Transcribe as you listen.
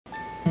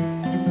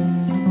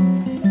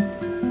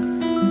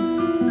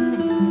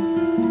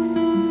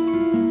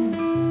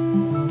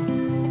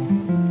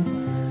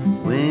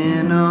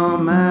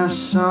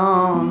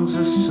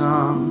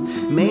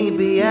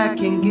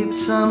can get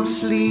some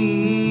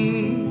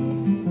sleep.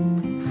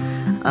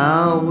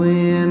 I'll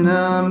win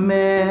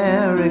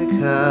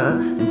America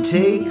and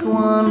take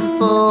one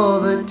for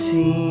the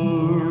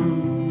team.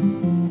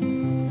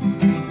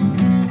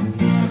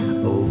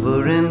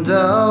 Over and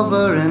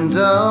over and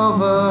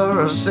over,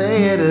 I'll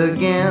say it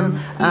again.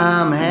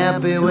 I'm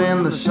happy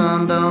when the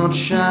sun don't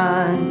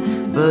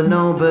shine, but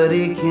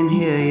nobody can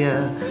hear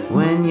you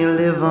when you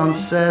live on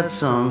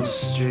Sadsong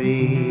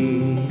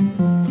Street.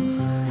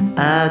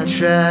 I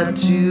tried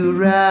to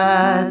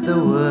write the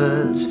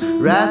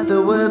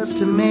words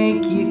to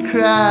make you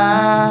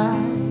cry,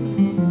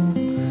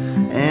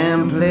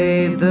 and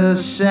played the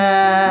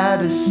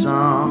saddest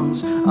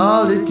songs.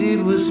 All it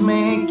did was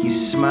make you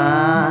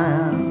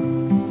smile.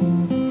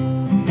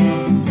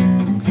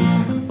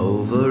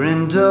 Over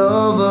and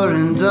over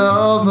and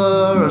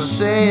over, I'll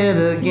say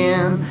it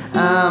again.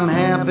 I'm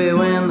happy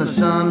when the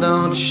sun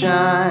don't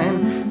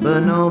shine,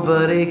 but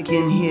nobody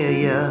can hear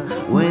you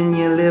when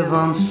you live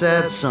on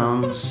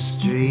Sadsong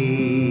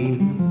Street.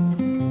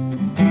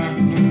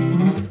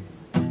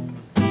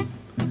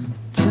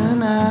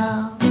 Turn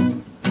out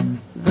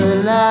the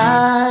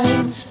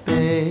lights,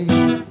 babe.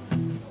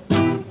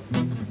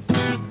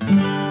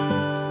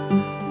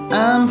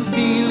 I'm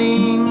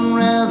feeling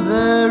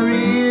rather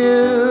real.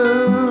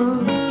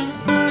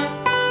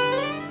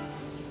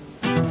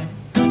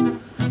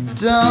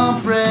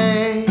 Don't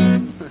break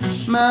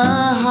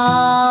my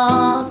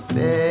heart,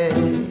 babe.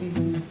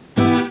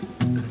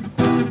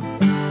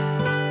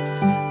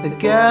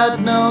 God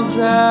knows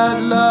I'd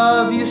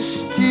love you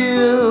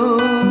still.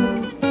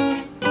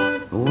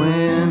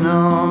 When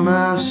all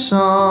my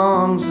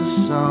songs are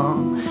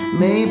sung,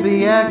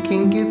 maybe I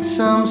can get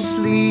some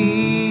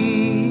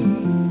sleep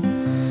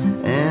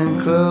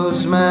and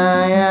close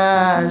my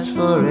eyes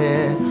for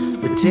it,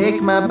 but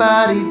take my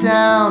body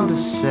down to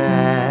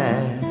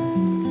Sadsong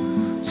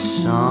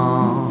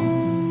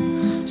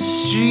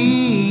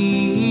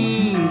Street.